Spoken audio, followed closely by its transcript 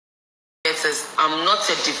defenses. I'm not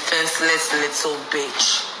a defenseless little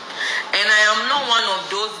bitch. And I am not one of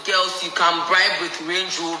those girls you can bribe with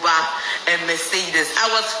Range Rover and Mercedes. I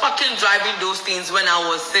was fucking driving those things when I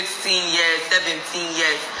was 16 years, 17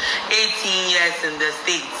 years, 18 years in the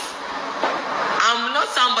States. I'm not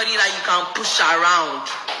somebody that you can push around.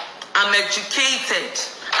 I'm educated.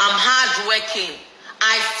 I'm hardworking.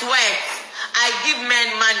 I sweat. I give men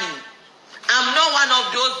money. I'm not one of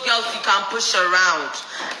those girls you can push around.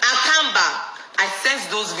 Akamba, I sent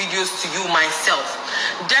those videos to you myself.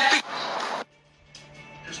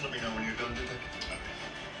 Just let me know when you're done,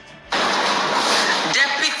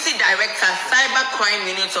 Deputy Director, Cybercrime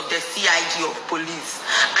Unit of the CID of Police.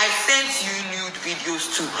 I sent you nude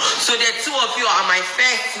videos too. So the two of you are my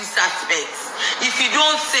first two suspects. If you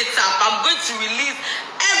don't sit up, I'm going to release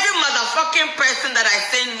every motherfucking person that I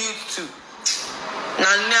send nudes to. Now,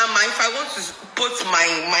 if I want to put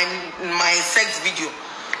my sex video,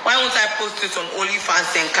 why won't I post it on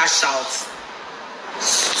OnlyFans and cash out?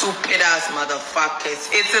 Stupid ass motherfuckers.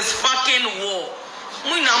 It is fucking war.